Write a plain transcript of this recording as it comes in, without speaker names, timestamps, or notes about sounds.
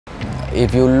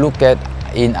if you look at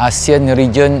in ASEAN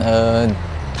region,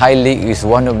 Thai League is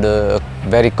one of the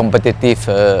very competitive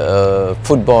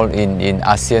football in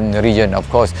ASEAN region. Of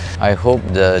course, I hope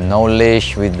the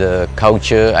knowledge with the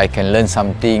culture, I can learn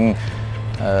something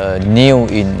new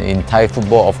in Thai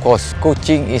football. Of course,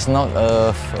 coaching is not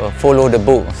follow the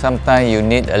book. Sometimes you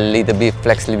need a little bit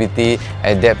flexibility,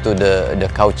 adapt to the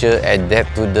culture,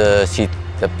 adapt to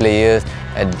the players,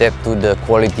 adapt to the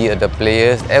quality of the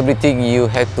players. Everything you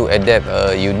have to adapt.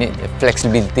 You need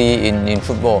flexibility in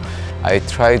football. I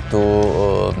try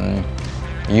to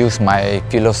use my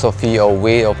philosophy or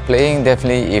way of playing.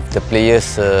 Definitely, if the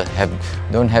players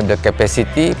don't have the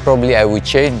capacity, probably I will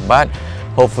change. But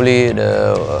hopefully,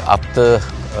 after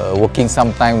working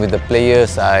some time with the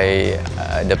players,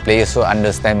 the players will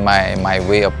understand my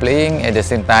way of playing. At the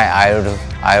same time,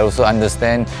 I also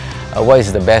understand what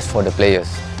is the best for the players.